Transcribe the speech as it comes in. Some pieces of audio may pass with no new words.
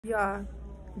Y'all,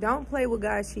 don't play with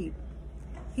God's sheep.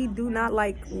 He do not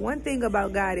like, one thing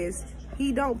about God is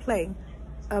he don't play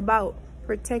about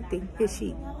protecting his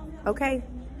sheep, okay?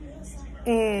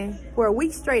 And for a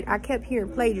week straight, I kept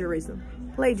hearing plagiarism.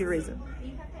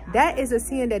 That is a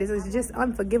sin that is just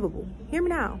unforgivable. Hear me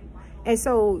now. And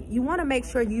so you want to make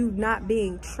sure you not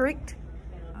being tricked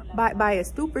by a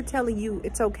stupid telling you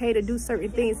it's okay to do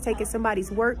certain things, taking somebody's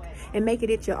work and make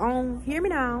it your own. Hear me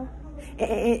now.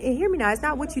 And hear me now, it's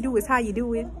not what you do, it's how you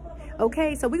do it.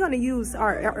 Okay, so we're gonna use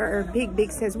our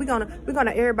big sense. We're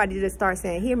gonna everybody just start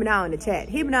saying, hear me now in the chat.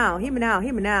 Hear me now, hear me now,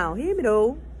 hear me now, hear me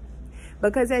though.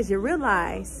 Because as you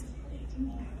realize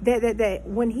that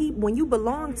when you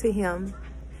belong to him,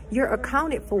 you're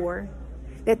accounted for,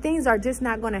 that things are just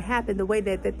not gonna happen the way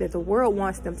that the world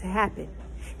wants them to happen.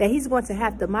 That he's going to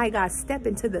have to, my God, step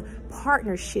into the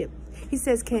partnership. He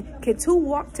says, can two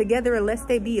walk together unless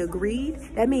they be agreed?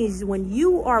 That means when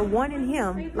you are one in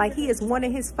him, like he is one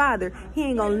in his Father, he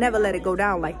ain't gonna never let it go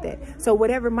down like that. So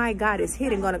whatever my God is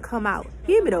hidden gonna come out.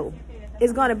 Hear me though.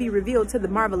 It's gonna be revealed to the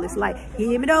marvelous light.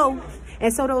 Hear me though.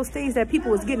 And so those things that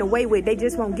people was getting away with, they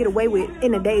just won't get away with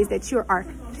in the days that you are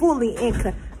fully in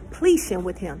completion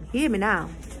with him. Hear me now.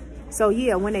 So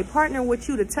yeah, when they partner with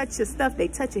you to touch your stuff, they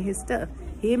touching his stuff.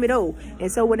 Hear me though.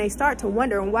 And so when they start to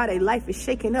wonder why their life is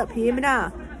shaking up, hear me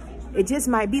now. It just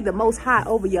might be the Most High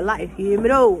over your life. Hear me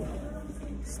though.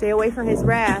 Stay away from his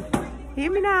wrath.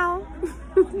 Hear me now.